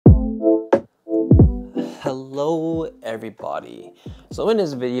Hello everybody. So in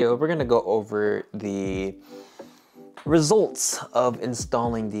this video, we're gonna go over the results of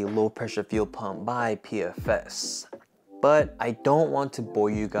installing the low pressure fuel pump by PFS. But I don't want to bore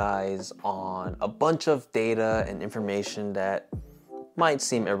you guys on a bunch of data and information that might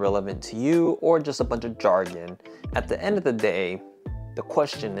seem irrelevant to you or just a bunch of jargon. At the end of the day, the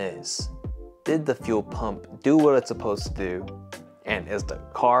question is, did the fuel pump do what it's supposed to do? And is the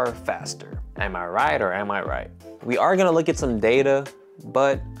car faster? Am I right or am I right? We are gonna look at some data,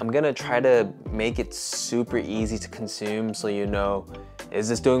 but I'm gonna try to make it super easy to consume so you know, is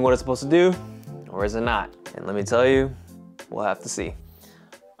this doing what it's supposed to do or is it not? And let me tell you, we'll have to see.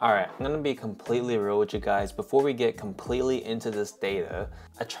 All right, I'm gonna be completely real with you guys. Before we get completely into this data,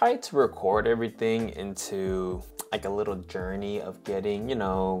 I tried to record everything into like a little journey of getting, you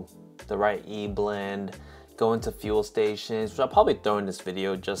know, the right E-blend, going to fuel stations, which I'll probably throw in this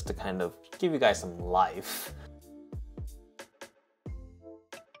video just to kind of give you guys some life.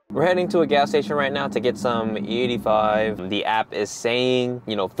 We're heading to a gas station right now to get some E85. The app is saying,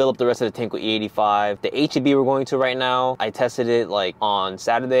 you know, fill up the rest of the tank with E85. The HEB we're going to right now, I tested it like on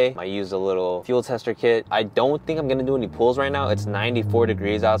Saturday. I used a little fuel tester kit. I don't think I'm gonna do any pulls right now. It's 94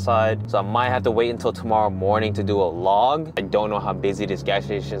 degrees outside, so I might have to wait until tomorrow morning to do a log. I don't know how busy this gas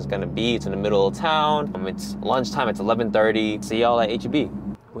station is gonna be. It's in the middle of town. It's lunchtime, it's 11:30. See y'all at HEB.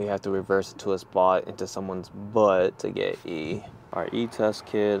 We have to reverse it to a spot into someone's butt to get E. Our E-test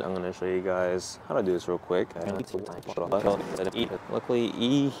kit, I'm gonna show you guys how to do this real quick. Luckily,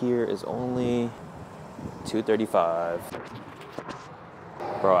 E here is only 235.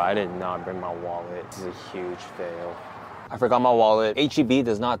 Bro, I did not bring my wallet. This is a huge fail. I forgot my wallet. HEB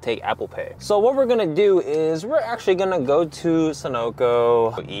does not take Apple Pay. So what we're gonna do is we're actually gonna go to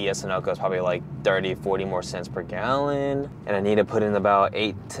Sunoco. E at Sunoco is probably like 30, 40 more cents per gallon. And I need to put in about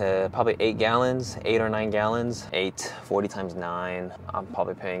 8 gallons, 8 or 9 gallons. 8, 40 times 9. I'm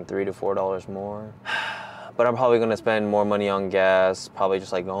probably paying $3 to $4 more. But I'm probably gonna spend more money on gas, probably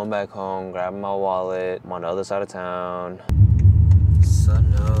just like going back home, grabbing my wallet. I'm on the other side of town.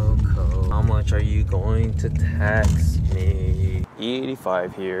 Sunoco. How much are you going to tax me?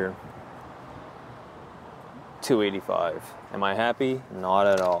 E85 here. 285. Am I happy? Not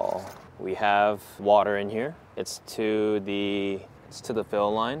at all. We have water in here. It's to the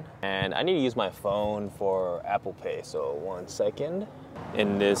fill line, and I need to use my phone for Apple Pay. So 1 second.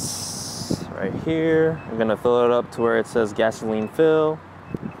 In this right here, I'm gonna fill it up to where it says gasoline fill.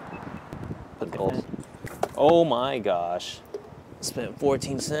 Oh my gosh. Spent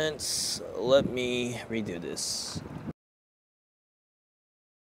 14 cents. Let me redo this.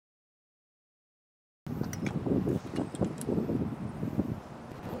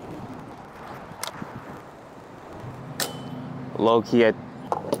 Low-key,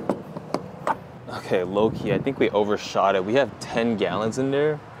 low-key, I think we overshot it. We have 10 gallons in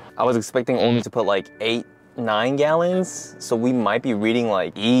there. I was expecting only to put like 8, 9 gallons. So we might be reading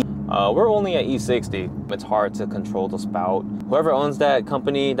like E. We're only at E60. It's hard to control the spout. Whoever owns that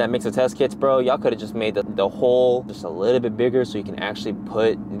company that makes the test kits, bro, y'all could have just made the hole just a little bit bigger so you can actually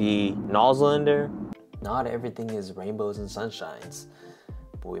put the nozzle in there. Not everything is rainbows and sunshines.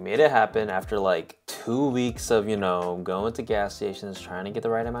 But we made it happen after like 2 weeks of, you know, going to gas stations, trying to get the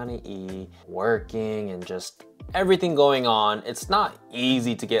right amount of E, working, and just everything going on. It's not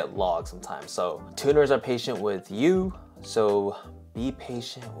easy to get logs sometimes. So tuners are patient with you, so be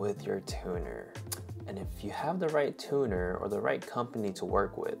patient with your tuner. And if you have the right tuner or the right company to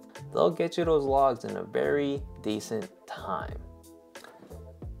work with, they'll get you those logs in a very decent time.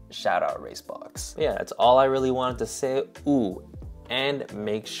 Shout out Racebox. Yeah, that's all I really wanted to say. Ooh, and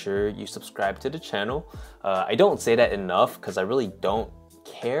make sure you subscribe to the channel. I don't say that enough because I really don't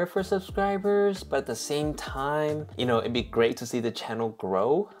care for subscribers, but at the same time, you know, it'd be great to see the channel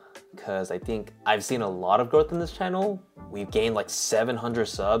grow, because I think I've seen a lot of growth in this channel. We've gained like 700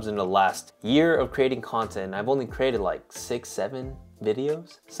 subs in the last year of creating content. I've only created like 6, 7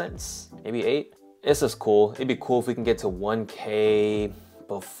 videos since, maybe 8. It's just cool. It'd be cool if we can get to 1K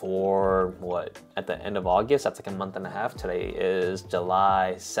before, what, at the end of August. That's like a month and a half. Today is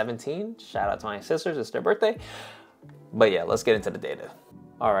July 17. Shout out to my sisters, it's their birthday. But yeah, let's get into the data.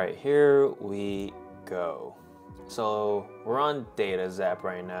 All right, here we go. So we're on Data Zap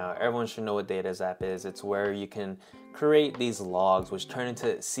right now. Everyone should know what Data Zap is. It's where you can create these logs which turn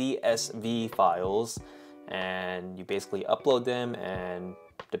into CSV files, and you basically upload them, and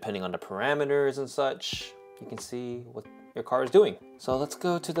depending on the parameters and such, you can see what your car is doing. So let's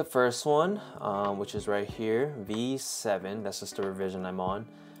go to the first one, which is right here, V7. That's just the revision I'm on.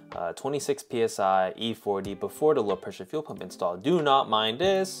 26 PSI E40 before the low pressure fuel pump install. Do not mind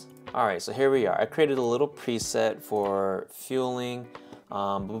this. All right, so here we are. I created a little preset for fueling.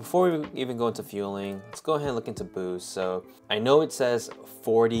 But before we even go into fueling, let's go ahead and look into boost. So I know it says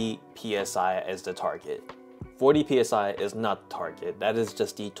 40 PSI as the target. 40 PSI is not the target. That is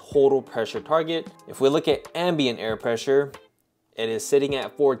just the total pressure target. If we look at ambient air pressure, it is sitting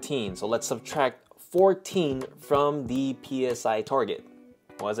at 14. So let's subtract 14 from the PSI target.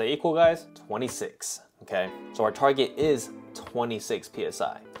 What does that equal, guys? 26, okay? So our target is 26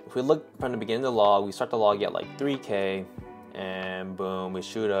 PSI. If we look from the beginning of the log, we start the log at like 3K, and boom, we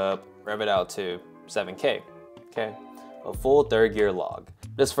shoot up, rev it out to 7K, okay? A full third gear log.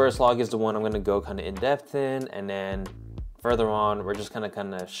 This first log is the one I'm gonna go kind of in depth in, and then further on, we're just gonna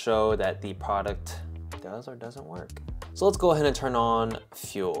kind of show that the product does or doesn't work. So let's go ahead and turn on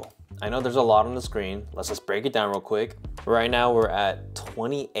fuel. I know there's a lot on the screen. Let's just break it down real quick. Right now we're at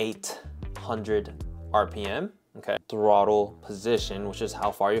 2,800 RPM. Okay, throttle position, which is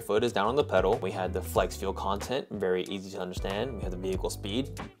how far your foot is down on the pedal. We had the flex fuel content, very easy to understand. We have the vehicle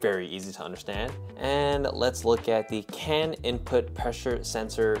speed, very easy to understand. And let's look at the CAN input pressure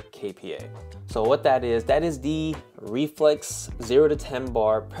sensor KPA. So what that is the reflex 0 to 10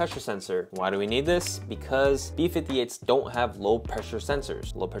 bar pressure sensor. Why do we need this? Because B58s don't have low pressure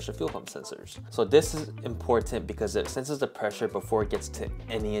sensors, low pressure fuel pump sensors. So this is important because it senses the pressure before it gets to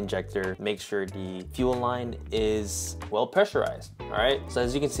any injector. Make sure the fuel line is well pressurized, all right? So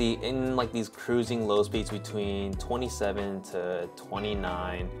as you can see, in like these cruising low speeds between 27 to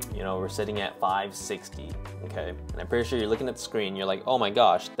 29, you know, we're sitting at 560, okay? And I'm pretty sure you're looking at the screen, you're like, oh my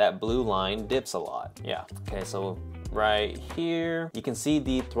gosh, that blue line dips a lot. Yeah, okay, so right here, you can see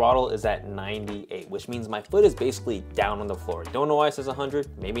the throttle is at 98, which means my foot is basically down on the floor. Don't know why it says 100,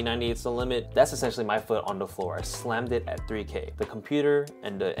 maybe 98 is the limit. That's essentially my foot on the floor. I slammed it at 3K. The computer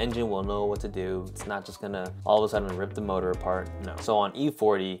and the engine will know what to do. It's not just gonna all of a sudden rip the motor apart, no. So on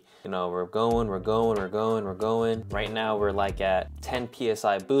E40, you know, we're going. Right now we're like at 10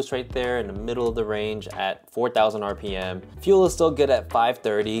 PSI boost right there in the middle of the range at 4,000 RPM. Fuel is still good at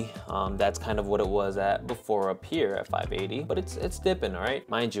 530. That's kind of what it was at before up here at 580, but it's dipping, all right?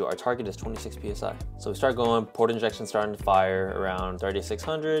 Mind you, our target is 26 PSI. So we start going, port injection starting to fire around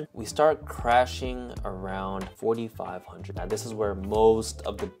 3,600. We start crashing around 4,500. Now this is where most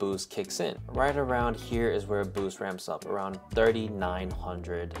of the boost kicks in. Right around here is where boost ramps up, around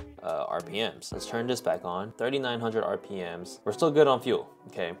 3,900 RPMs. Let's turn this back on, 3,900 RPMs. We're still good on fuel,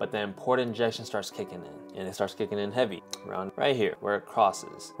 okay? But then port injection starts kicking in, and it starts kicking in heavy around right here where it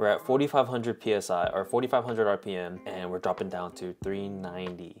crosses. We're at 4,500 PSI or 4,500 RPM, and we're dropping down to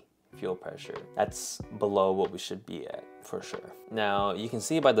 390 fuel pressure. That's below what we should be at for sure. Now you can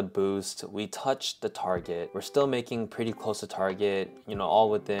see by the boost, we touched the target. We're still making pretty close to target, you know, all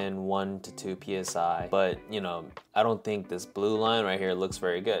within 1 to 2 PSI. But you know, I don't think this blue line right here looks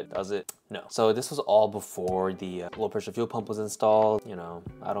very good, does it? No. So this was all before the low pressure fuel pump was installed. You know,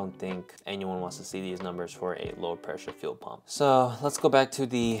 I don't think anyone wants to see these numbers for a low pressure fuel pump. So let's go back to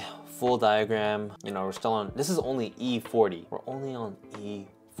the full diagram. You know, we're still on, this is only E40. We're only on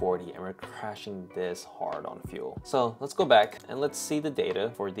E40 and we're crashing this hard on fuel. So let's go back and let's see the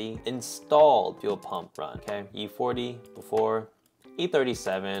data for the installed fuel pump run, okay? E40 before,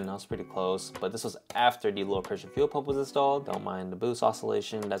 E37, that was pretty close, but this was after the low pressure fuel pump was installed. Don't mind the boost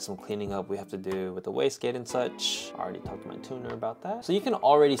oscillation. That's some cleaning up we have to do with the wastegate and such. I already talked to my tuner about that. So you can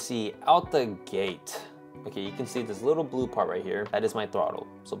already see out the gate, okay, you can see this little blue part right here. That is my throttle.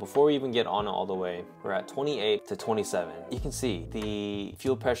 So before we even get on it all the way, we're at 28 to 27. You can see the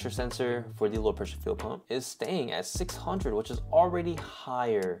fuel pressure sensor for the low pressure fuel pump is staying at 600, which is already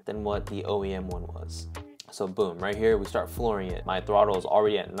higher than what the OEM one was. So boom, right here, we start flooring it. My throttle is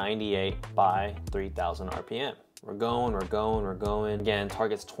already at 98 by 3,000 RPM. We're going. Again,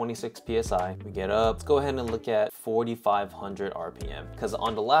 target's 26 PSI. We get up. Let's go ahead and look at 4,500 RPM. Because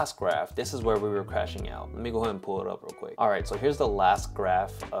on the last graph, this is where we were crashing out. Let me go ahead and pull it up real quick. All right, so here's the last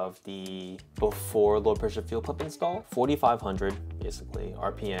graph of the before low pressure fuel pump install. 4,500, basically,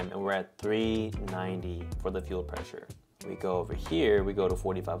 RPM, and we're at 390 for the fuel pressure. We go over here, we go to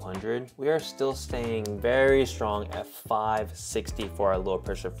 4,500. We are still staying very strong at 560 for our low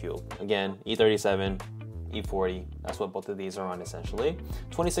pressure fuel. Again, E37, E40, that's what both of these are on essentially.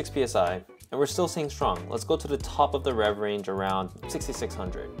 26 PSI, and we're still staying strong. Let's go to the top of the rev range around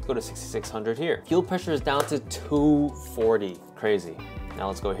 6,600. Let's go to 6,600 here. Fuel pressure is down to 240, crazy. Now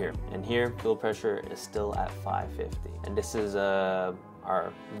let's go here. And here, fuel pressure is still at 550. And this is our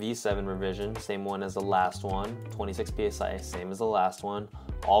our V7 revision, same one as the last one, 26 PSI, same as the last one.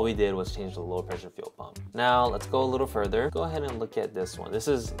 All we did was change the low pressure fuel pump. Now let's go a little further. Go ahead and look at this one. This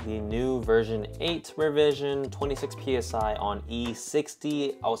is the new version 8 revision, 26 PSI on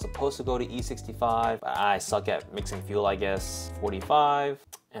E60. I was supposed to go to E65, but I suck at mixing fuel, I guess. 45,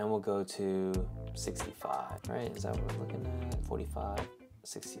 and we'll go to 65, right? Is that what we're looking at? 45.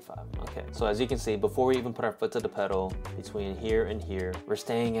 65. Okay, so as you can see, before we even put our foot to the pedal, between here and here, we're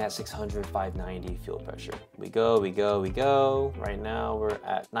staying at 600, 590 fuel pressure. We go, we go, we go. Right now we're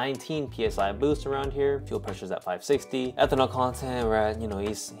at 19 PSI boost around here. Fuel pressure's at 560. Ethanol content, we're at, you know,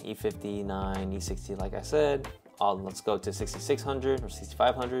 E59, E60, like I said. Let's go to 6600 or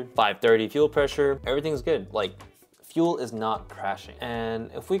 6500. 530 fuel pressure. Everything's good. Like, fuel is not crashing.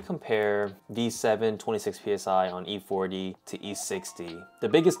 And if we compare V7 26 PSI on E40 to E60, the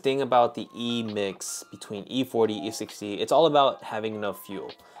biggest thing about the E mix between E40, E60, it's all about having enough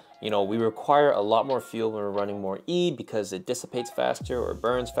fuel. You know, we require a lot more fuel when we're running more E because it dissipates faster or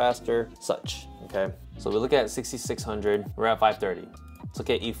burns faster, such, okay? So we look at 6600, we're at 530. Let's look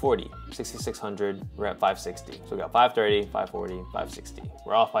at E40, 6600, we're at 560. So we got 530, 540, 560.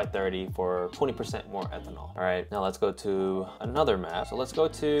 We're off by 30 for 20% more ethanol. All right, now let's go to another map. So let's go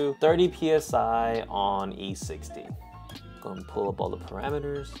to 30 PSI on E60. Go and pull up all the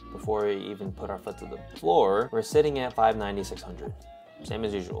parameters. Before we even put our foot to the floor, we're sitting at 590, 600. Same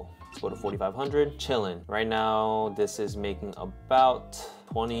as usual. Let's go to 4500, chilling. Right now, this is making about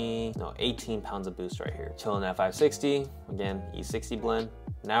 18 pounds of boost right here. Chilling at 560, again, E60 blend.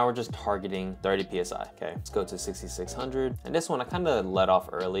 Now we're just targeting 30 PSI, okay? Let's go to 6600. And this one I kind of let off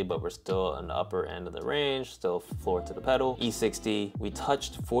early, but we're still in the upper end of the range, still floor to the pedal. E60, we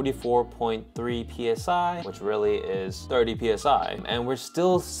touched 44.3 PSI, which really is 30 PSI. And we're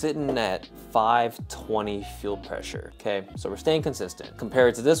still sitting at 520 fuel pressure, okay? So we're staying consistent.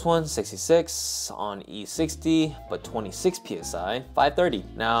 Compared to this one, 66 on E60, but 26 PSI, 530.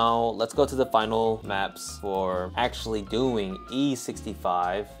 Now let's go to the final maps for actually doing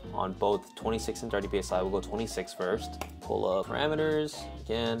E65 on both 26 and 30 PSI. We'll go 26 first. Pull up parameters.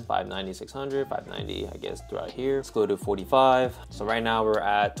 Again, 590, 600, 590, I guess, throughout here. Let's go to 45. So right now we're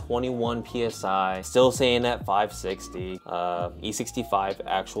at 21 PSI, still staying at 560, E65,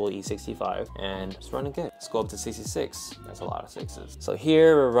 actual E65, and it's running good. Let's go up to 66. That's a lot of sixes. So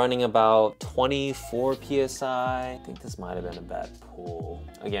here we're running about 24 PSI. I think this might have been a bad pull.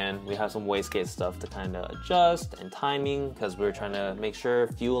 Again, we have some wastegate stuff to kind of adjust and timing because we're trying to make sure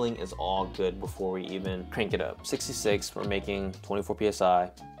fueling is all good before we even crank it up. 66, we're making 24 PSI.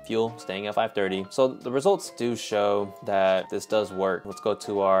 Fuel staying at 530. So the results do show that this does work. Let's go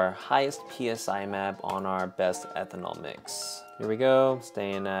to our highest PSI map on our best ethanol mix. Here we go,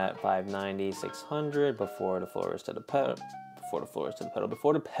 staying at 590, 600 before the floor is to the pedal. Before the floor is to the pedal,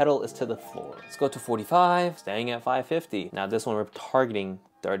 before the pedal is to the floor. Let's go to 45, staying at 550. Now this one we're targeting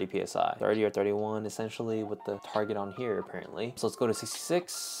 30 PSI, 30 or 31 essentially with the target on here apparently. So let's go to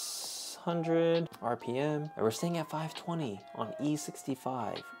 6600 RPM, and we're staying at 520 on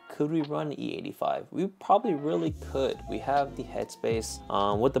E65. Could we run E85? We probably really could. We have the headspace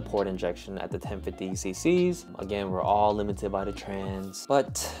with the port injection at the 1050 cc's. Again, we're all limited by the trans,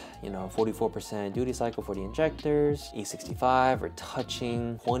 but you know, 44% duty cycle for the injectors. E65, we're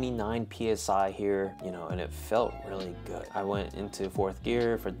touching 29 PSI here, you know, and it felt really good. I went into 4th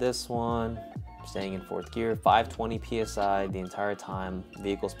gear for this one. Staying in 4th gear, 520 PSI the entire time.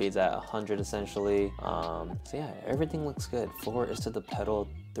 Vehicle speed's at 100 essentially. So yeah, everything looks good. Floor is to the pedal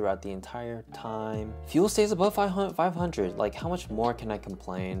throughout the entire time. Fuel stays above 500. Like, how much more can I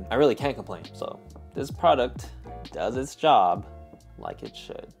complain? I really can't complain. So this product does its job like it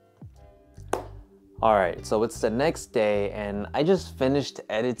should. All right, so it's the next day and I just finished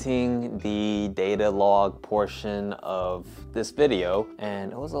editing the data log portion of this video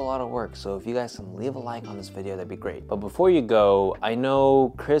and it was a lot of work. So if you guys can leave a like on this video, that'd be great. But before you go, I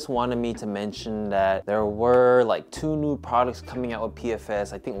know Chris wanted me to mention that there were like 2 new products coming out with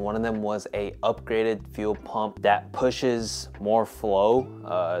PFS. I think one of them was a upgraded fuel pump that pushes more flow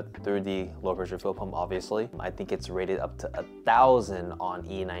through the low pressure fuel pump, obviously. I think it's rated up to 1,000 on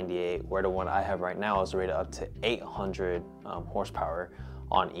E98, where the one I have right now is rated up to 800 horsepower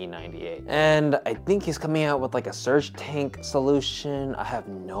on E98. And I think he's coming out with like a surge tank solution. I have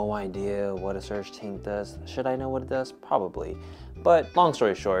no idea what a surge tank does. Should I know what it does? Probably. But long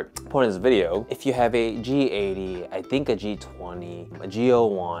story short, point of this video, if you have a G80, I think a G20, a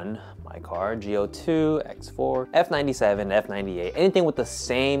G01, my car, G02, X4, F97, F98, anything with the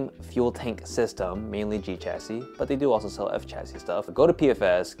same fuel tank system, mainly G-Chassis, but they do also sell F-Chassis stuff. Go to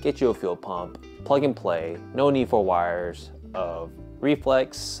PFS, get you a fuel pump, plug and play, no need for wires of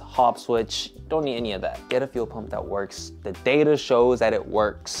reflex, hop switch, don't need any of that. Get a fuel pump that works. The data shows that it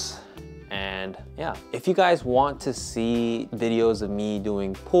works. And yeah, if you guys want to see videos of me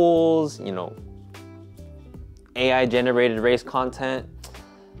doing pulls, you know, AI generated race content,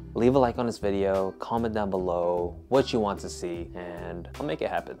 leave a like on this video, comment down below what you want to see, and I'll make it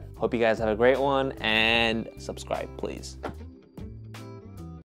happen. Hope you guys have a great one, and subscribe, please.